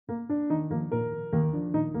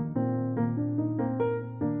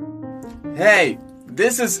Hey,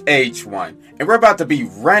 this is H1, and we're about to be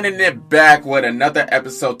running it back with another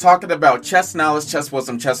episode talking about chess knowledge, chess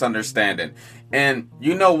wisdom, chess understanding. And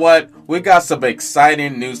you know what? We got some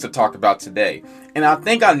exciting news to talk about today. And I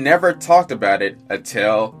think I never talked about it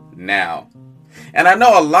until now. And I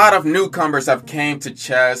know a lot of newcomers have came to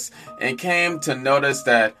chess and came to notice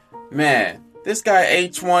that, man, this guy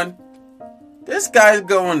H1, this guy's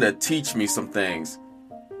going to teach me some things.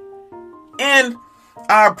 And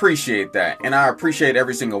I appreciate that, and I appreciate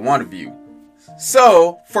every single one of you.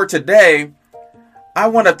 So, for today, I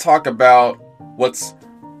want to talk about what's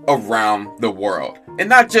around the world. And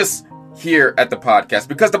not just here at the podcast,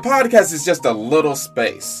 because the podcast is just a little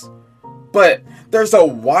space. But there's a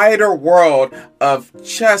wider world of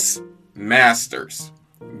chess masters,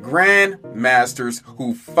 grand masters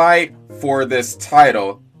who fight for this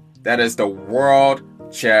title that is the World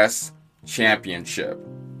Chess Championship.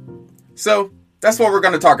 So, that's what we're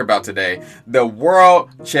going to talk about today. The World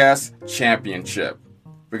Chess Championship.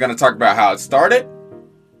 We're going to talk about how it started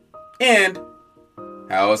and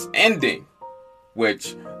how it's ending.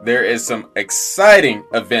 Which there is some exciting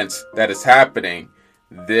events that is happening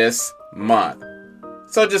this month.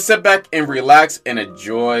 So just sit back and relax and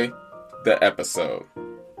enjoy the episode.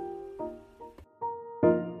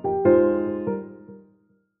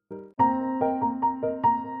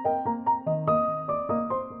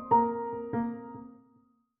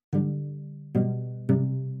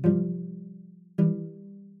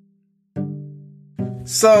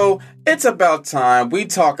 So, it's about time we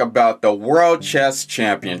talk about the World Chess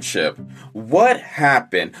Championship. What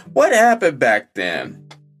happened? What happened back then?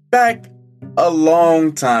 Back a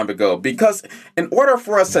long time ago. Because in order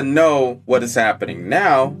for us to know what is happening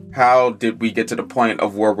now, how did we get to the point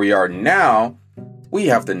of where we are now, we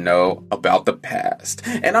have to know about the past.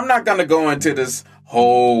 And I'm not going to go into this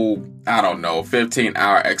whole,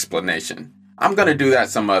 15-hour explanation. I'm going to do that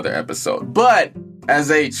some other episode. But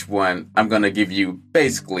as H1, I'm going to give you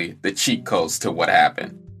basically the cheat codes to what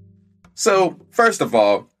happened. So, first of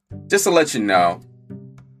all, just to let you know,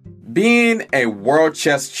 being a world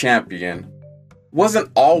chess champion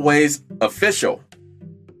wasn't always official.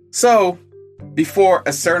 So, before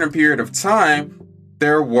a certain period of time,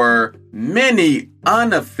 there were many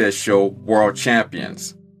unofficial world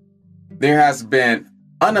champions. There has been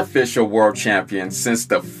unofficial world champions since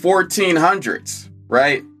the 1400s,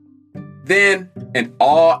 right? Then it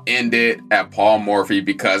all ended at Paul Morphy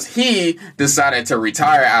because he decided to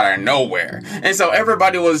retire out of nowhere. And so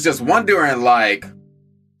everybody was just wondering, like,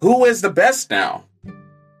 who is the best now?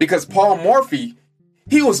 Because Paul Morphy,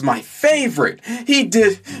 he was my favorite. Who's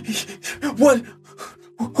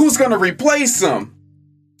going to replace him?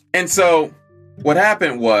 And so what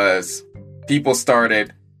happened was people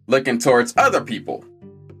started looking towards other people,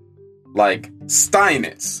 like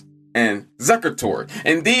Steinitz and Zukertort.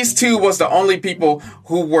 And these two was the only people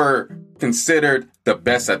who were considered the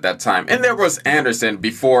best at that time. And there was Anderson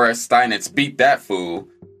before Steinitz beat that fool.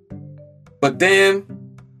 But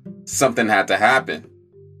then something had to happen.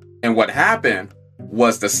 And what happened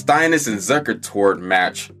was the Steinitz and Zukertort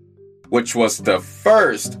match, which was the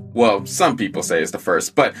first, well, some people say it's the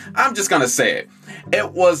first, but I'm just going to say it.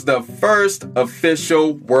 It was the first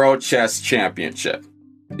official World Chess Championship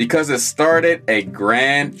because it started a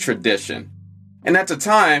grand tradition. And at the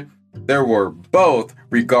time, they were both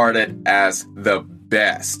regarded as the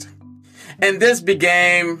best. And this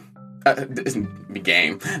began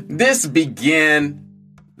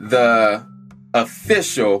the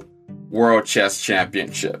official World Chess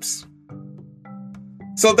Championships.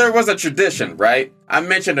 So there was a tradition, right? I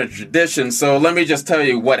mentioned a tradition, so let me just tell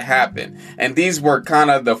you what happened. And these were kind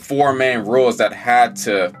of the four main rules that had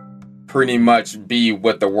to pretty much be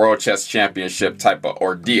with the World Chess Championship type of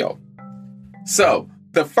ordeal. So,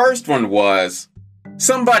 the first one was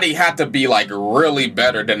somebody had to be like really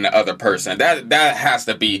better than the other person. That has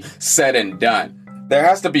to be said and done. There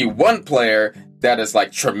has to be one player that is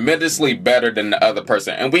like tremendously better than the other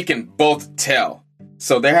person, and we can both tell.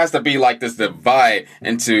 So there has to be like this divide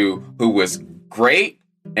into who was great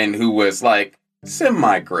and who was like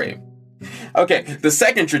semi-great. Okay, the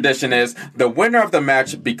second tradition is the winner of the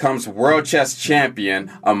match becomes World Chess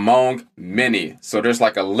Champion among many. So there's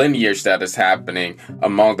like a lineage that is happening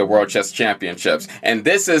among the World Chess Championships. And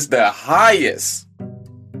this is the highest,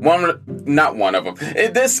 not one of them.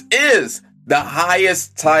 This is the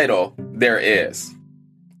highest title there is.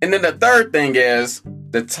 And then the third thing is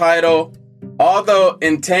the title, although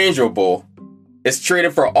intangible, is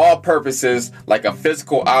treated for all purposes like a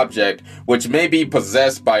physical object, which may be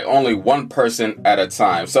possessed by only one person at a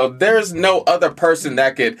time. So there's no other person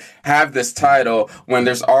that could have this title when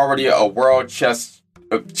there's already a world chess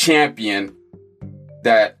champion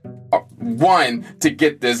that won to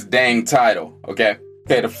get this dang title. Okay,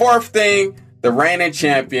 the fourth thing, the reigning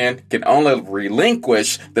champion can only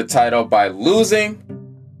relinquish the title by losing,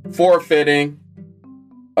 forfeiting,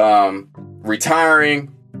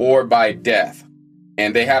 retiring, or by death.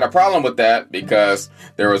 And they had a problem with that because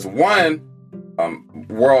there was one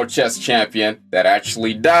world chess champion that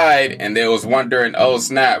actually died, and they was wondering, oh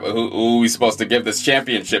snap, who are we supposed to give this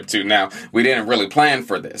championship to now? We didn't really plan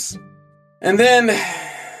for this. And then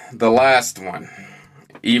the last one,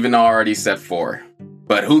 even already set 4,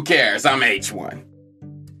 but who cares? I'm H1.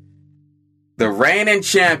 The reigning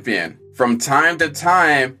champion from time to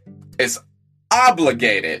time is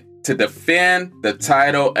obligated to defend the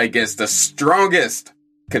title against the strongest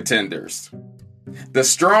contenders. The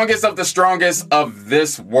strongest of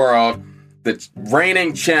this world, the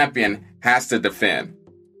reigning champion has to defend.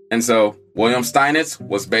 And so William Steinitz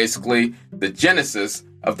was basically the genesis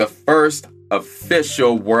of the first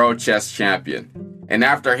official world chess champion. And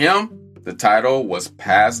after him, the title was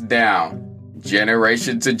passed down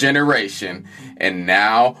generation to generation. And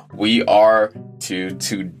now we are to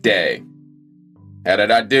today. How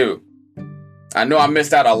did I do? I know I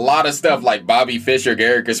missed out a lot of stuff like Bobby Fischer,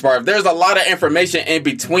 Garry Kasparov. There's a lot of information in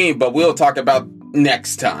between, but we'll talk about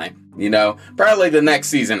next time. Probably the next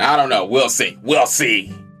season. I don't know. We'll see.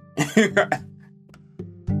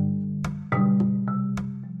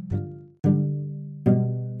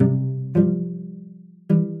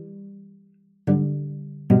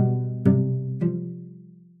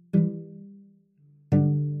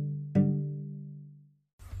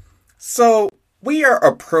 So, we are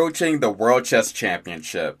approaching the World Chess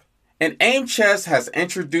Championship, and AIM Chess has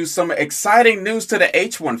introduced some exciting news to the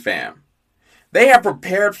H1 fam. They have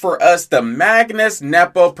prepared for us the Magnus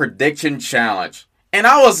Nepo Prediction Challenge. And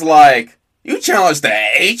I was like, you challenged the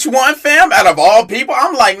H1 fam out of all people?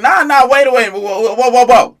 I'm like, nah, wait a minute,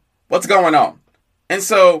 whoa. What's going on? And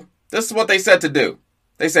so, this is what they said to do.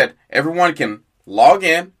 They said, everyone can log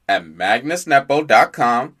in at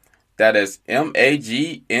magnusnepo.com. That is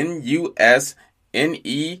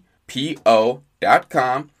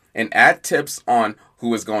magnusnepo.com, and add tips on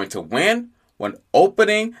who is going to win, what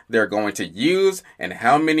opening they're going to use, and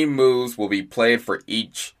how many moves will be played for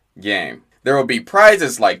each game. There will be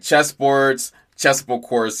prizes like chessboards, chessable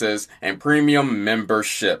courses, and premium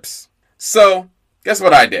memberships. So, guess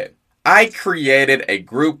what I did? I created a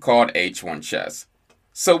group called H1 Chess,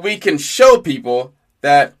 so we can show people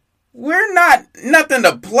that we're not nothing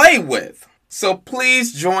to play with. So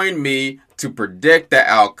please join me to predict the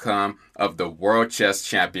outcome of the World Chess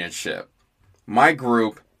Championship. My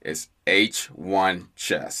group is H1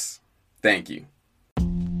 Chess. Thank you.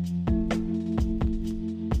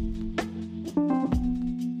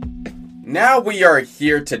 Now we are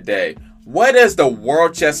here today. What is the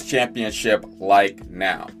World Chess Championship like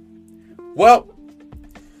now? Well,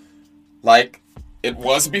 like it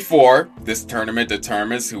was before, this tournament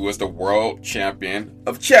determines who is the world champion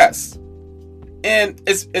of chess. And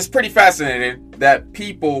it's pretty fascinating that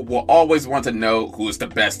people will always want to know who is the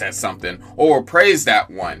best at something or praise that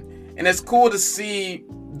one. And it's cool to see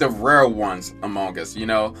the rare ones among us,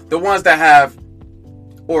 the ones that have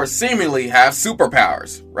or seemingly have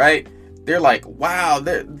superpowers, right? They're like, wow,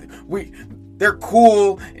 they're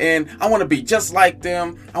cool, and I want to be just like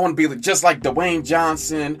them. I want to be just like Dwayne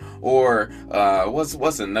Johnson, or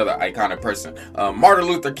what's another iconic person? Martin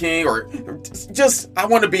Luther King, or just I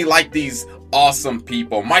want to be like these awesome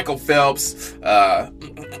people. Michael Phelps,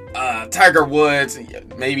 Tiger Woods,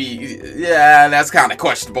 maybe, yeah, that's kind of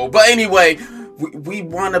questionable. But anyway, we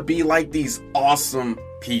want to be like these awesome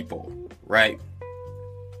people, right?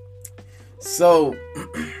 So,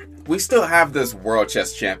 we still have this World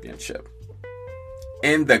Chess Championship.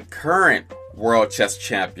 And the current World Chess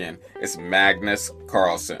Champion is Magnus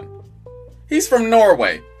Carlsen. He's from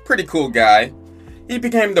Norway. Pretty cool guy. He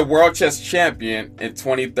became the World Chess Champion in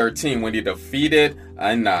 2013 when he defeated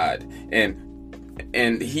Anand.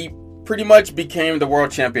 And he pretty much became the World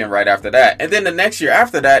Champion right after that. And then the next year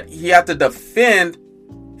after that, he had to defend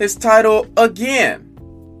his title again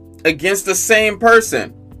against the same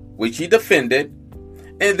person, which he defended.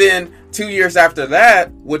 And then 2 years after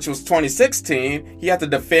that, which was 2016, he had to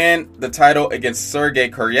defend the title against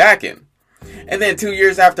Sergei Kuryakin. And then 2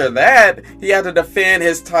 years after that, he had to defend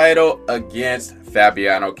his title against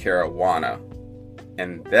Fabiano Caruana.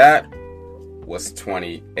 And that was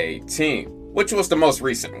 2018, which was the most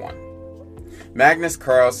recent one. Magnus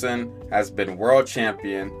Carlsen has been world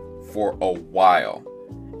champion for a while.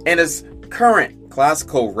 And his current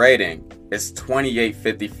classical rating is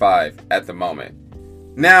 2855 at the moment.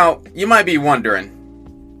 Now, you might be wondering,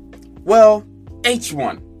 well,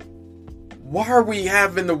 H1, why are we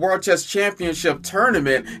having the World Chess Championship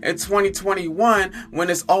tournament in 2021 when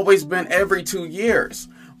it's always been every 2 years?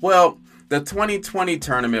 Well, the 2020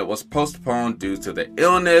 tournament was postponed due to the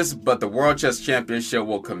illness, but the World Chess Championship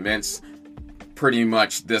will commence pretty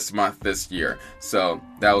much this month this year, so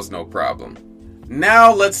that was no problem.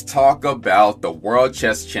 Now let's talk about the World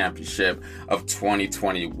Chess Championship of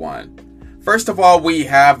 2021. First of all, we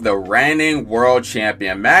have the reigning world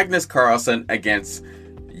champion Magnus Carlsen against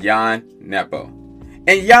Jan Nepomuk.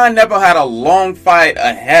 And Jan Nepomuk had a long fight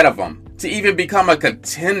ahead of him to even become a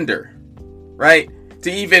contender, right?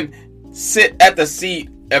 To even sit at the seat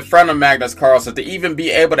in front of Magnus Carlsen, to even be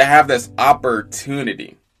able to have this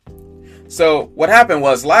opportunity. So what happened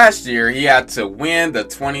was last year he had to win the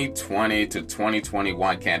 2020 to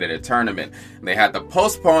 2021 candidate tournament. They had to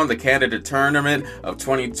postpone the candidate tournament of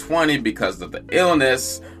 2020 because of the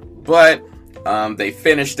illness, but they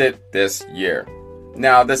finished it this year.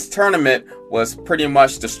 Now this tournament was pretty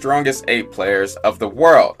much the strongest 8 players of the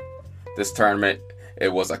world. This tournament, it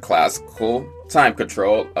was a classical time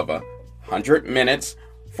control of 100 minutes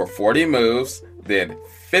for 40 moves, then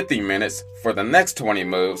 50 minutes for the next 20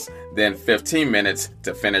 moves, then 15 minutes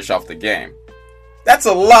to finish off the game. That's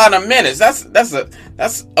a lot of minutes.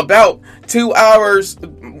 That's about 2 hours.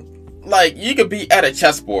 Like, you could be at a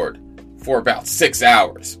chessboard for about 6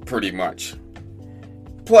 hours, pretty much.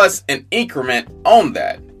 Plus an increment on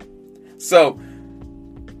that. So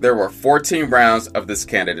there were 14 rounds of this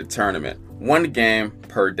candidate tournament, 1 game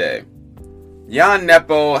per day. Jan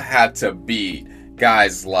Nepomuk had to beat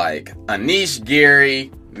guys like Anish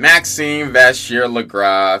Giri, Maxime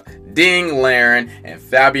Vachier-Lagrave, Ding Liren, and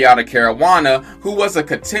Fabiano Caruana, who was a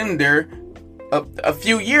contender a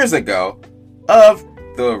few years ago of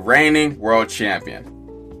the reigning world champion.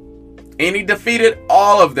 And he defeated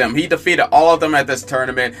all of them. He defeated all of them at this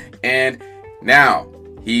tournament, and now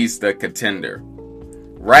he's the contender.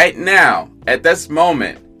 Right now, at this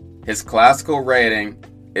moment, his classical rating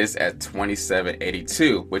is at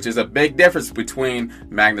 2782, which is a big difference between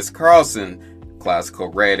Magnus Carlsen classical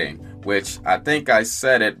rating, which I think I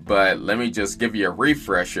said it, but let me just give you a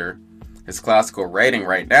refresher. His classical rating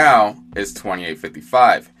right now is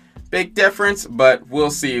 2855. Big difference, but we'll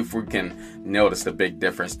see if we can notice the big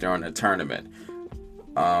difference during the tournament.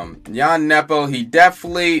 Jan Nepomuk, he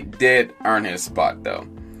definitely did earn his spot though.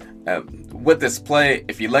 With this play,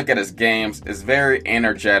 if you look at his games, it's very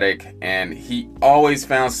energetic, and he always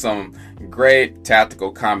found some great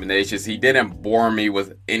tactical combinations. He didn't bore me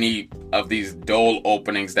with any of these dull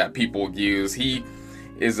openings that people use. He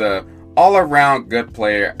is a all-around good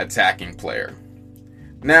player, attacking player.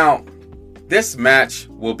 Now, this match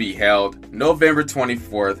will be held November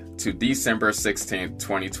 24th to December 16th,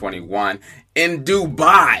 2021 in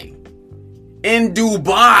Dubai. In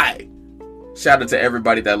Dubai! Shout out to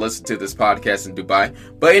everybody that listened to this podcast in Dubai.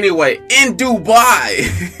 But anyway, in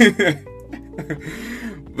Dubai!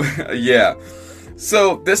 Yeah.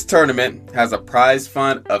 So this tournament has a prize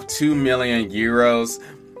fund of 2 million euros.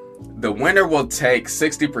 The winner will take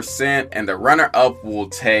 60% and the runner-up will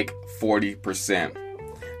take 40%.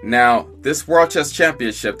 Now, this World Chess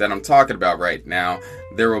Championship that I'm talking about right now,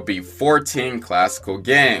 there will be 14 classical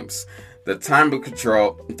games. The time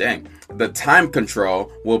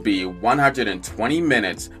control will be 120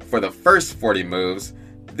 minutes for the first 40 moves,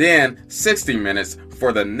 then 60 minutes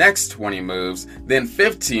for the next 20 moves, then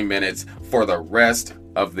 15 minutes for the rest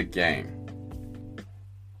of the game.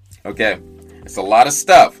 Okay, it's a lot of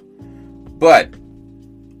stuff, but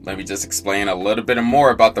let me just explain a little bit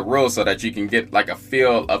more about the rules so that you can get like a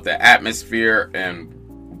feel of the atmosphere and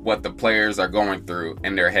what the players are going through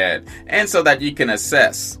in their head, and so that you can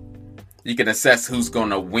assess. You can assess who's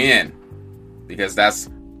going to win, because that's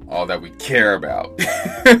all that we care about.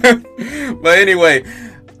 But anyway,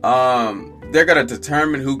 they're going to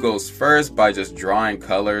determine who goes first by just drawing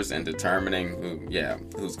colors and determining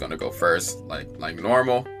who's going to go first, like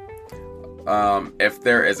normal. If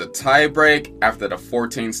there is a tie break after the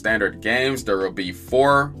 14 standard games, there will be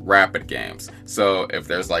 4 rapid games. So if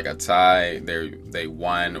there's like a tie, they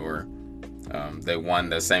won, or they won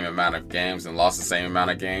the same amount of games and lost the same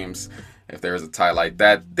amount of games. If there was a tie like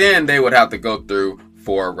that, then they would have to go through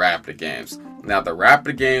 4 rapid games. Now, the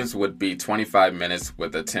rapid games would be 25 minutes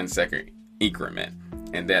with a 10-second increment,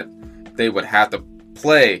 and that they would have to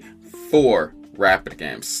play 4 rapid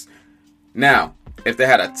games. Now, if they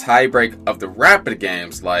had a tie break of the rapid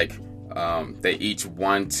games, like they each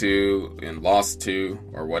won 2 and lost 2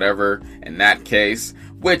 or whatever, in that case,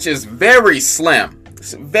 which is very slim,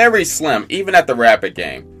 even at the rapid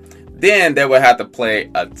game, then they would have to play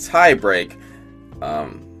a tie break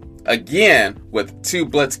again with 2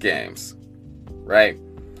 blitz games. right?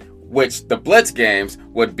 Which the blitz games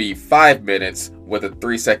would be 5 minutes with a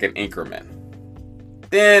 3-second increment.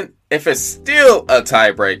 Then, if it's still a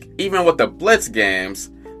tiebreak, even with the blitz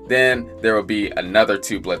games, then there will be another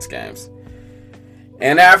 2 blitz games.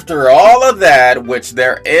 And after all of that, which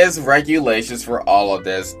there is regulations for all of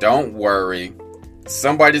this, don't worry.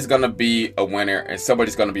 Somebody's going to be a winner and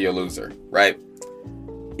somebody's going to be a loser, right?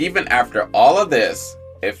 Even after all of this,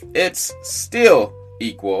 if it's still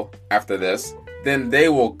equal after this, then they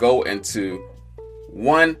will go into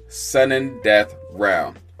one sudden death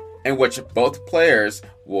round, in which both players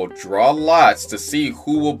will draw lots to see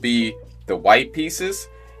who will be the white pieces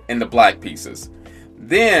and the black pieces.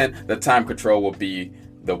 Then the time control will be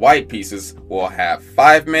the white pieces will have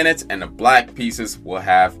 5 minutes and the black pieces will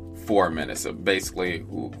have 4 minutes. So basically,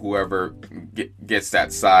 whoever gets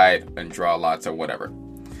that side and draw lots or whatever.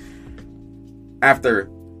 After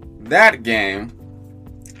that game,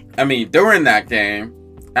 during that game,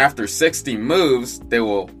 after 60 moves, they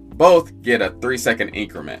will both get a 3-second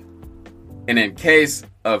increment. And in case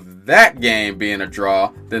of that game being a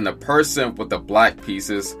draw, then the person with the black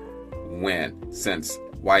pieces win, since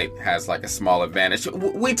white has like a small advantage.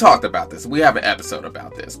 We talked about this. We have an episode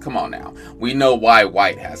about this. Come on now. We know why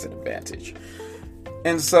white has an advantage.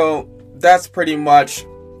 And so that's pretty much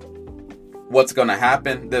what's going to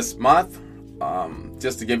happen this month.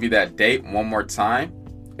 Just to give you that date one more time,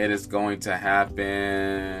 it is going to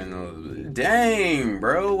happen. Dang,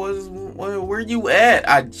 bro, where you at?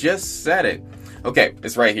 I just said it. Okay,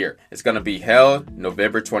 it's right here. It's going to be held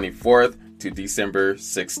November 24th to December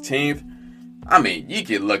 16th. You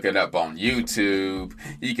can look it up on YouTube.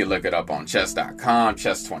 You can look it up on chess.com,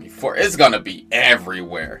 chess24. It's going to be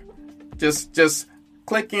everywhere. Just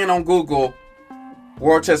click in on Google,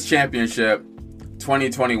 World Chess Championship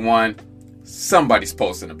 2021. Somebody's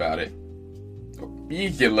posting about it. You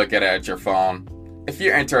can look at it at your phone. If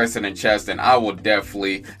you're interested in chess, then I will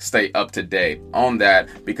definitely stay up to date on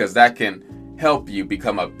that, because that can help you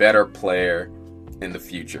become a better player in the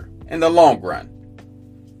future, in the long run.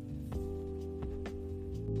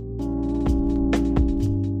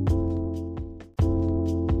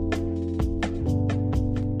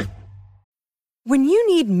 When you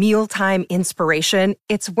need mealtime inspiration,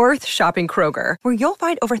 it's worth shopping Kroger, where you'll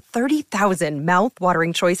find over 30,000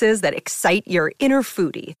 mouth-watering choices that excite your inner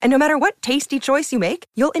foodie. And no matter what tasty choice you make,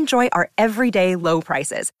 you'll enjoy our everyday low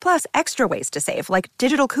prices, plus extra ways to save, like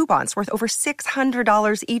digital coupons worth over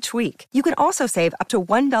 $600 each week. You can also save up to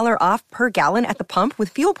 $1 off per gallon at the pump with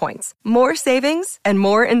fuel points. More savings and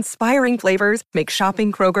more inspiring flavors make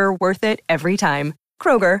shopping Kroger worth it every time.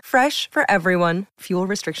 Kroger, fresh for everyone. Fuel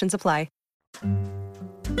restrictions apply.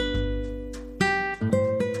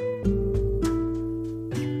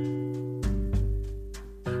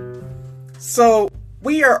 So,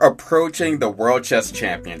 we are approaching the World Chess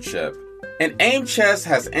Championship, and AIM Chess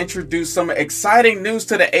has introduced some exciting news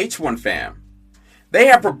to the H1 fam. They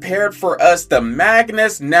have prepared for us the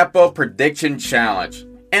Magnus Nepo Prediction Challenge.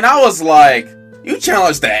 And I was like, you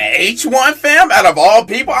challenged the H1 fam out of all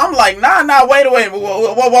people? I'm like, nah, wait,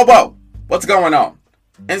 whoa. What's going on?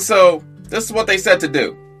 And so, this is what they said to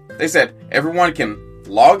do. They said everyone can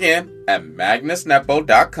log in at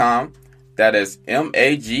magnusnepo.com. That is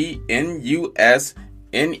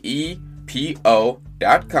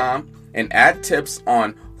magnusnepo.com, and add tips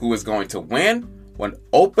on who is going to win, what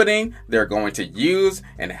opening they're going to use,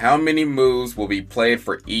 and how many moves will be played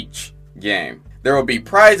for each game. There will be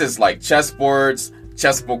prizes like chessboards,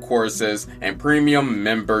 chessbook courses, and premium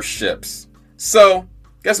memberships. So,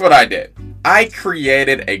 guess what I did? I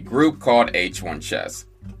created a group called H1 Chess,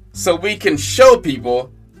 so we can show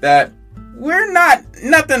people that we're not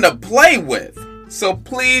nothing to play with. So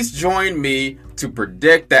please join me to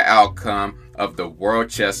predict the outcome of the World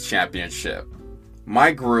Chess Championship.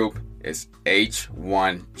 My group is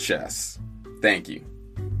H1 Chess. Thank you.